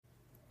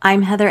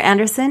I'm Heather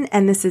Anderson,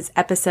 and this is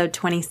episode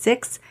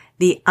 26,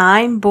 the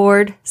I'm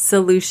Bored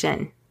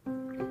Solution.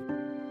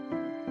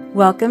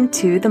 Welcome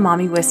to the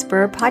Mommy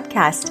Whisperer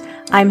podcast.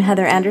 I'm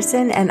Heather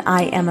Anderson, and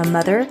I am a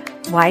mother,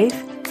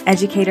 wife,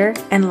 educator,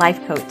 and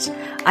life coach.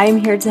 I am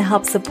here to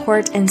help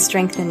support and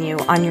strengthen you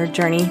on your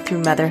journey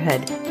through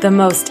motherhood, the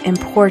most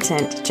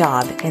important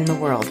job in the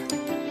world.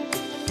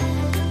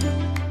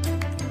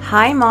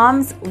 Hi,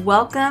 moms.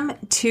 Welcome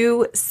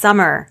to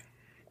summer.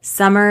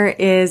 Summer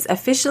is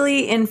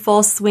officially in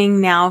full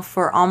swing now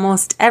for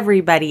almost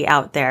everybody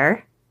out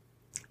there.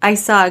 I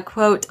saw a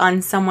quote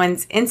on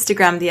someone's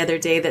Instagram the other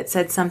day that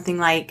said something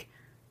like,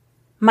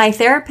 "My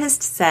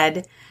therapist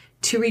said,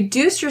 to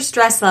reduce your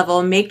stress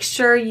level, make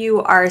sure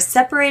you are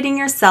separating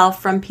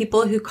yourself from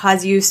people who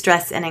cause you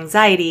stress and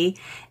anxiety,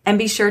 and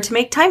be sure to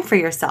make time for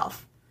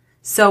yourself.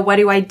 So what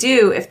do I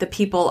do if the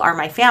people are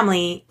my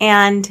family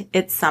and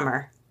it's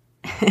summer?"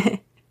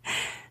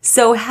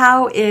 So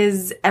how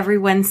is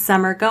everyone's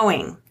summer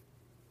going?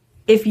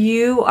 If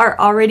you are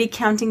already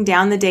counting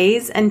down the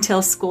days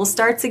until school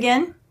starts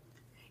again,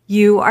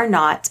 you are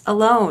not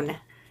alone.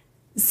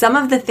 Some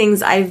of the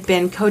things I've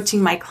been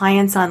coaching my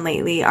clients on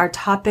lately are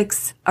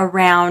topics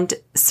around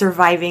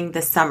surviving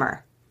the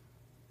summer.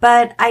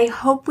 But I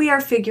hope we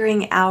are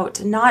figuring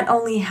out not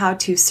only how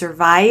to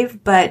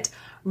survive, but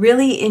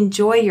really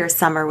enjoy your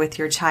summer with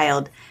your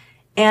child.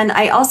 And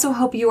I also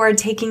hope you are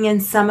taking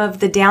in some of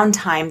the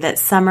downtime that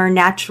summer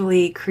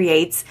naturally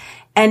creates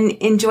and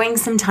enjoying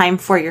some time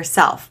for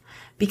yourself,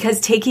 because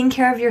taking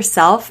care of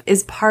yourself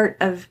is part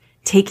of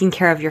taking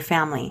care of your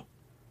family.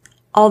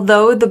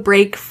 Although the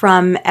break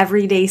from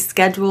everyday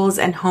schedules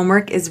and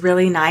homework is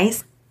really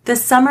nice, the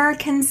summer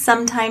can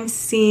sometimes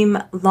seem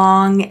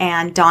long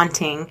and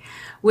daunting,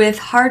 with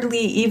hardly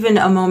even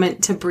a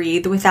moment to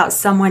breathe without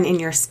someone in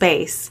your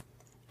space.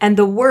 And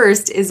the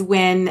worst is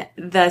when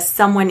the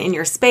someone in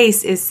your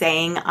space is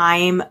saying,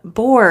 "I'm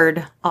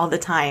bored" all the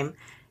time.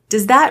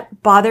 Does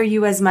that bother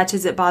you as much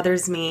as it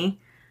bothers me?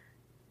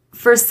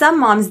 For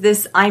some moms,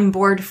 this "I'm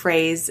bored"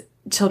 phrase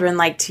children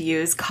like to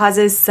use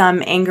causes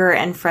some anger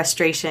and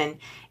frustration.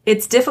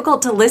 It's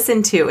difficult to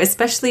listen to,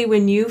 especially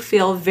when you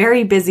feel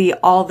very busy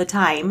all the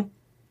time.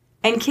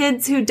 And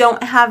kids who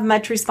don't have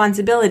much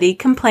responsibility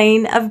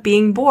complain of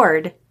being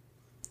bored.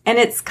 And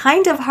it's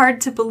kind of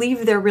hard to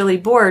believe they're really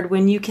bored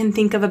when you can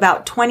think of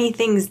about 20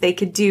 things they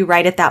could do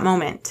right at that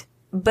moment.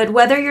 But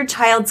whether your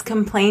child's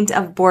complaint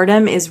of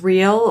boredom is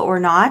real or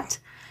not,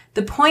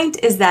 the point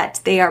is that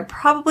they are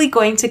probably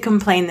going to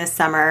complain this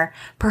summer,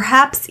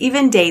 perhaps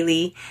even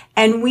daily,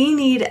 and we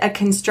need a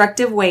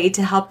constructive way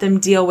to help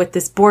them deal with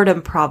this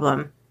boredom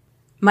problem.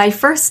 My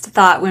first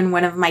thought when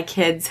one of my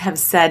kids have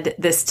said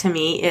this to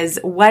me is,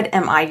 "What,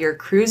 am I your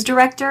cruise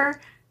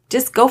director?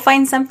 Just go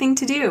find something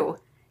to do."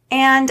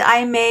 And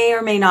I may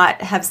or may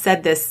not have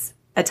said this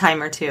a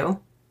time or two.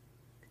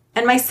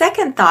 And my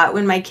second thought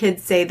when my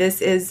kids say this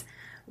is,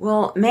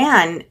 well,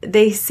 man,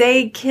 they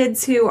say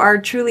kids who are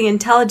truly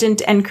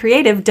intelligent and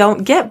creative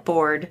don't get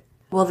bored.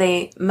 Well,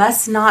 they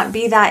must not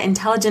be that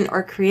intelligent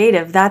or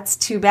creative. That's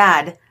too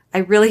bad. I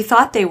really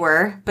thought they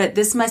were, but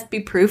this must be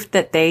proof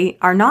that they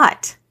are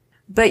not.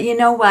 But you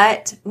know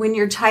what? When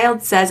your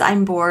child says,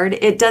 "I'm bored,"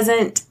 it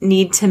doesn't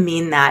need to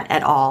mean that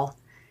at all.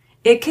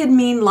 It could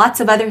mean lots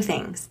of other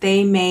things.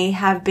 They may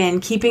have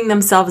been keeping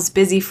themselves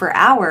busy for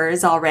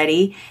hours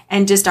already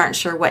and just aren't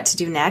sure what to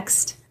do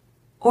next.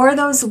 Or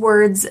those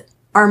words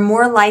are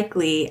more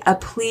likely a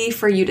plea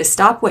for you to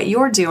stop what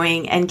you're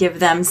doing and give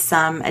them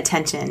some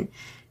attention.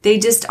 They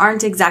just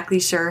aren't exactly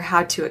sure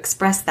how to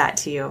express that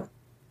to you.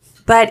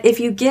 But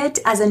if you get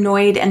as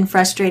annoyed and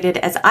frustrated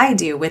as I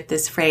do with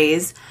this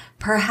phrase,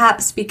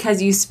 perhaps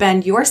because you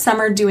spend your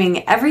summer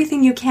doing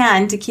everything you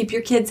can to keep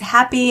your kids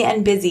happy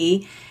and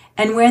busy,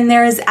 and when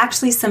there is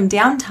actually some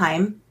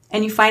downtime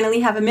and you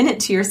finally have a minute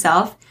to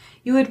yourself,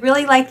 you would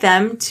really like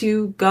them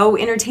to go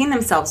entertain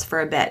themselves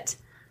for a bit.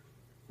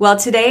 Well,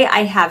 today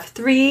I have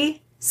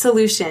 3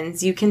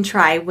 solutions you can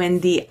try when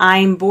the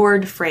 "I'm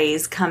bored"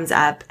 phrase comes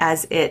up,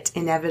 as it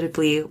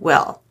inevitably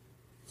will.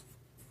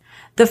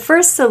 The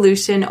first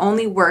solution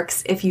only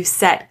works if you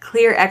set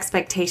clear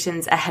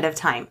expectations ahead of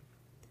time.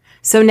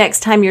 So next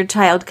time your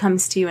child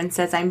comes to you and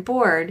says, "I'm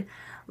bored,"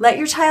 let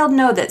your child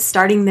know that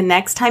starting the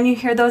next time you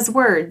hear those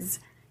words,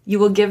 you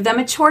will give them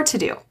a chore to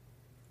do.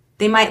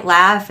 They might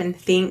laugh and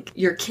think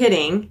you're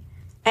kidding,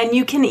 and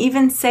you can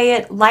even say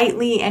it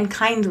lightly and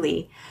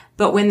kindly.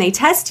 But when they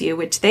test you,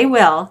 which they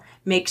will,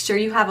 make sure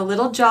you have a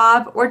little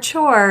job or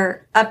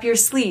chore up your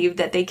sleeve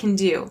that they can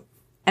do.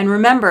 And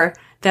remember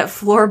that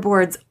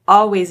floorboards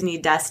always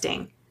need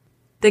dusting.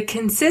 The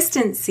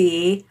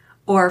consistency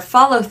or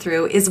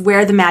follow-through is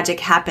where the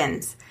magic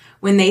happens.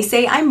 When they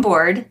say, "I'm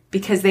bored,"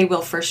 because they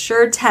will for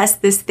sure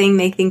test this thing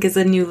they think is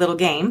a new little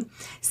game,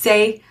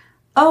 say,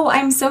 "Oh,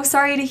 I'm so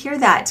sorry to hear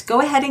that.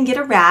 Go ahead and get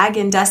a rag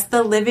and dust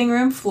the living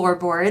room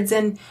floorboards,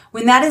 and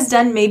when that is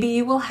done, maybe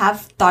you will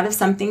have thought of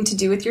something to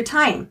do with your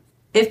time."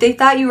 If they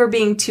thought you were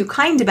being too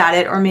kind about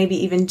it, or maybe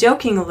even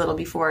joking a little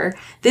before,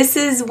 this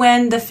is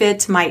when the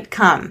fit might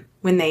come,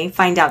 when they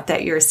find out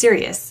that you're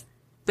serious.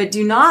 But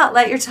do not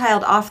let your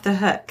child off the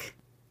hook.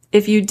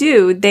 If you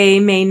do, they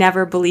may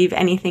never believe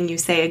anything you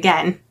say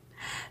again.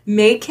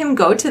 Make him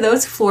go to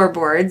those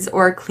floorboards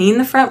or clean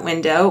the front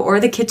window or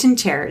the kitchen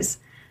chairs.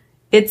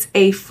 It's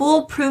a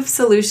foolproof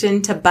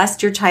solution to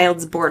bust your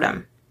child's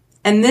boredom.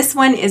 And this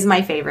one is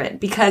my favorite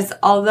because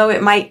although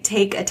it might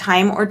take a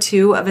time or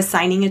two of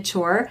assigning a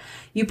chore,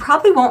 you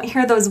probably won't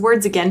hear those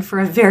words again for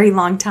a very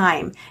long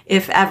time,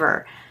 if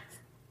ever.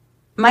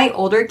 My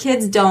older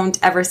kids don't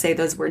ever say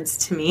those words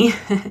to me.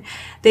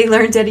 They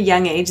learned at a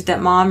young age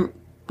that mom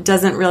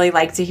doesn't really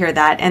like to hear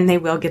that and they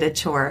will get a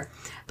chore.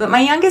 But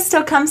my youngest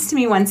still comes to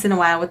me once in a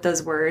while with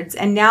those words,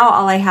 and now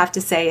all I have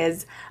to say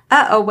is,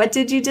 "Uh-oh, what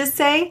did you just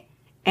say?"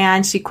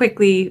 And she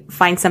quickly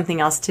finds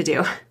something else to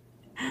do.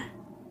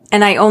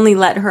 And I only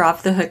let her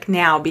off the hook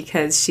now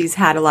because she's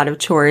had a lot of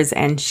chores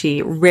and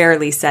she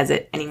rarely says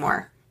it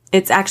anymore.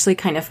 It's actually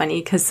kind of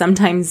funny because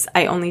sometimes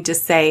I only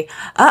just say,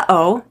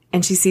 "Uh-oh,"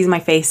 and she sees my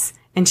face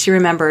and she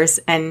remembers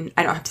and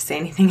I don't have to say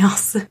anything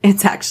else.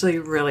 It's actually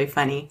really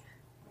funny.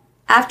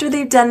 After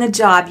they've done the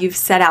job you've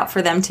set out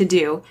for them to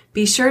do,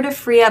 be sure to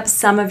free up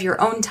some of your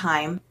own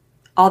time,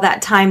 all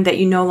that time that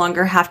you no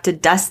longer have to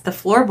dust the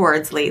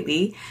floorboards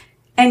lately,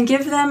 and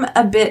give them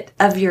a bit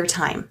of your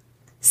time.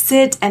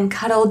 Sit and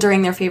cuddle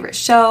during their favorite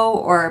show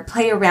or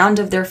play a round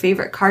of their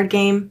favorite card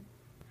game.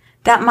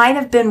 That might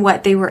have been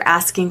what they were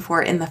asking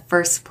for in the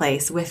first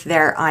place with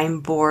their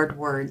 "I'm bored"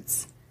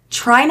 words.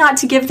 Try not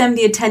to give them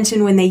the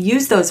attention when they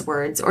use those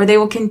words, or they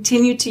will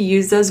continue to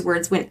use those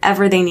words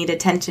whenever they need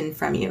attention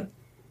from you.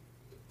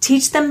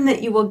 Teach them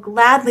that you will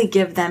gladly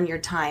give them your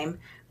time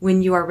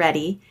when you are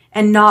ready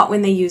and not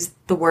when they use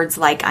the words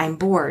like "I'm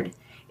bored."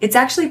 It's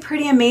actually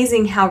pretty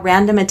amazing how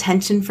random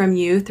attention from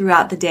you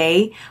throughout the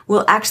day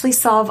will actually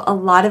solve a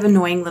lot of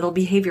annoying little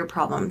behavior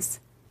problems.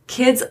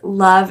 Kids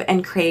love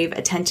and crave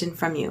attention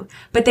from you,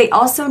 but they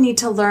also need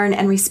to learn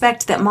and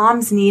respect that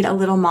moms need a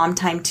little mom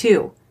time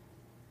too.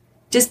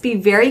 Just be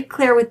very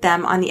clear with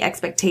them on the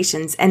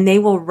expectations and they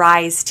will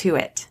rise to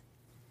it.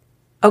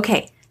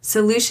 Okay,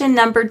 solution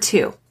number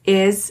 2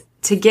 is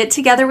to get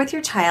together with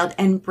your child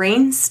and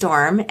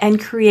brainstorm and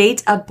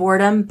create a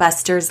boredom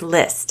busters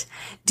list.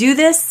 Do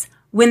this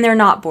when they're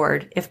not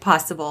bored, if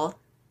possible,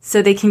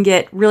 so they can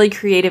get really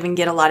creative and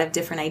get a lot of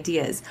different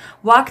ideas.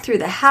 Walk through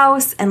the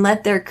house and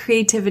let their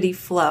creativity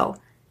flow.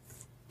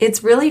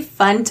 It's really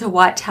fun to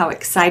watch how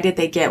excited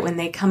they get when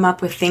they come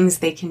up with things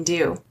they can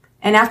do.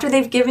 And after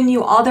they've given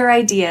you all their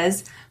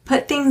ideas,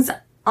 put things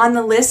on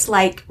the list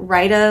like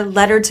write a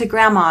letter to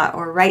grandma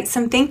or write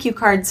some thank you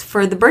cards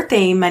for the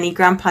birthday money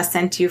grandpa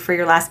sent you for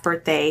your last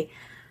birthday.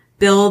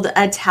 Build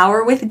a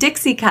tower with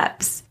Dixie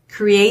cups.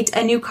 Create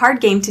a new card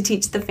game to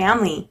teach the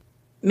family.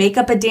 Make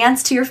up a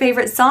dance to your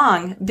favorite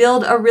song.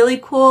 Build a really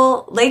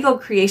cool Lego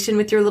creation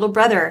with your little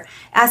brother.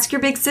 Ask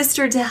your big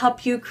sister to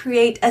help you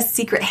create a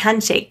secret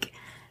handshake.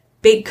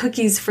 Bake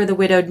cookies for the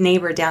widowed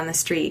neighbor down the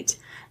street.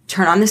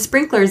 Turn on the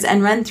sprinklers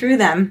and run through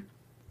them.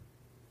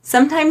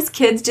 Sometimes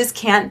kids just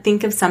can't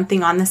think of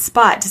something on the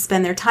spot to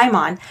spend their time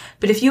on,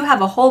 but if you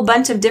have a whole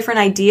bunch of different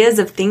ideas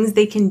of things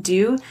they can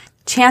do,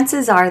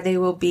 chances are they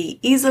will be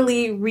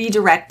easily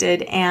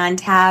redirected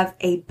and have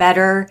a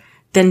better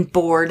than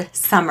bored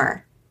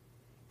summer.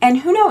 And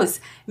who knows,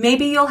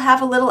 maybe you'll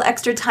have a little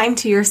extra time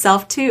to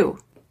yourself too.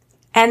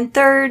 And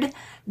third,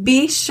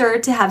 be sure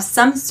to have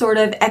some sort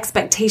of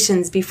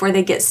expectations before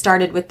they get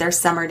started with their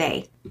summer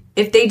day.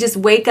 If they just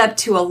wake up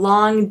to a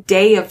long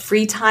day of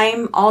free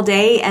time all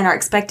day and are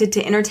expected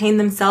to entertain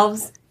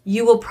themselves,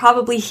 you will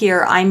probably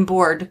hear "I'm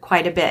bored"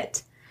 quite a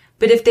bit.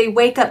 But if they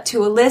wake up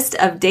to a list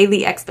of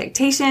daily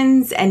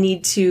expectations and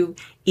need to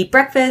eat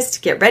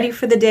breakfast, get ready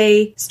for the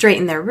day,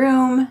 straighten their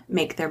room,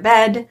 make their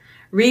bed,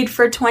 read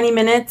for 20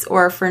 minutes,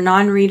 or for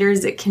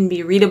non-readers, it can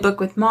be read a book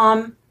with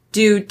mom,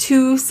 do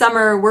 2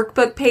 summer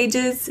workbook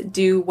pages,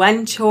 do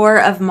 1 chore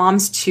of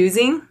mom's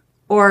choosing,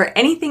 or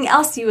anything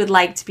else you would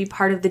like to be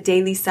part of the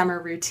daily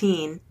summer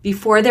routine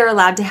before they're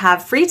allowed to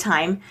have free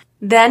time,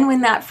 then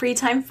when that free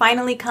time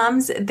finally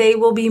comes, they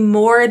will be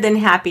more than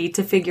happy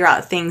to figure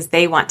out things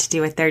they want to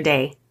do with their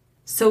day.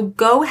 So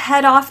go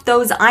head off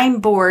those "I'm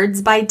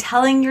boards" by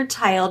telling your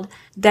child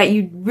that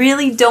you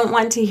really don't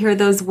want to hear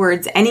those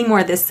words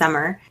anymore this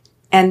summer,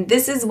 and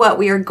this is what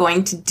we are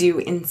going to do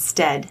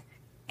instead.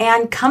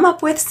 And come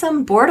up with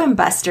some boredom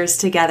busters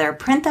together.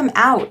 Print them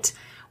out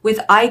with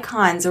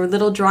icons or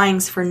little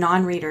drawings for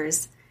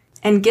non-readers.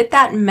 And get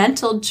that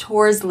mental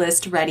chores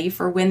list ready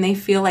for when they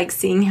feel like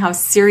seeing how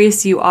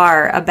serious you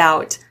are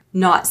about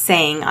not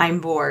saying "I'm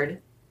bored."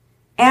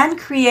 And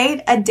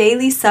create a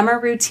daily summer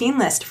routine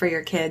list for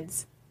your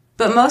kids.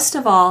 But most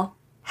of all,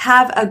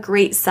 have a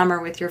great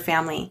summer with your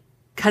family,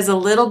 because a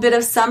little bit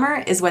of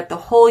summer is what the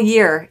whole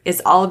year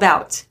is all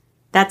about.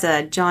 That's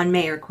a John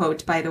Mayer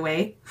quote, by the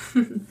way.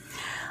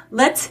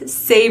 Let's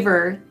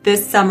savor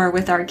this summer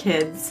with our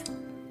kids,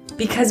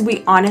 because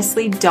we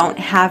honestly don't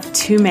have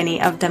too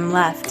many of them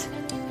left.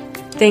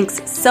 Thanks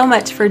so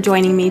much for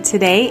joining me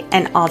today,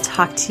 and I'll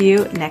talk to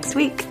you next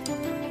week.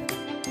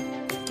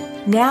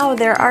 Now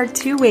there are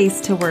 2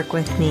 ways to work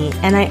with me,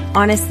 and I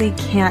honestly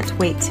can't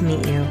wait to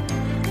meet you.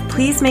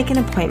 please make an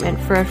appointment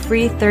for a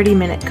free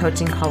 30-minute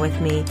coaching call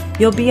with me.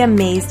 You'll be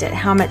amazed at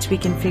how much we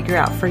can figure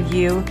out for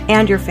you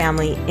and your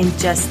family in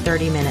just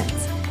 30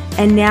 minutes.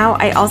 And now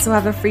I also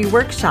have a free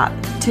workshop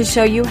to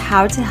show you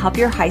how to help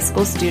your high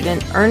school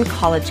student earn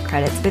college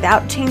credits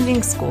without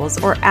changing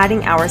schools or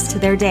adding hours to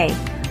their day.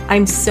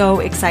 I'm so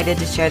excited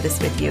to share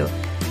this with you.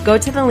 Go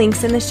to the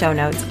links in the show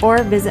notes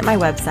or visit my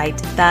website,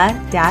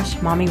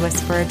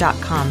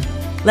 the-mommywhisperer.com.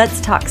 Let's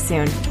talk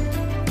soon.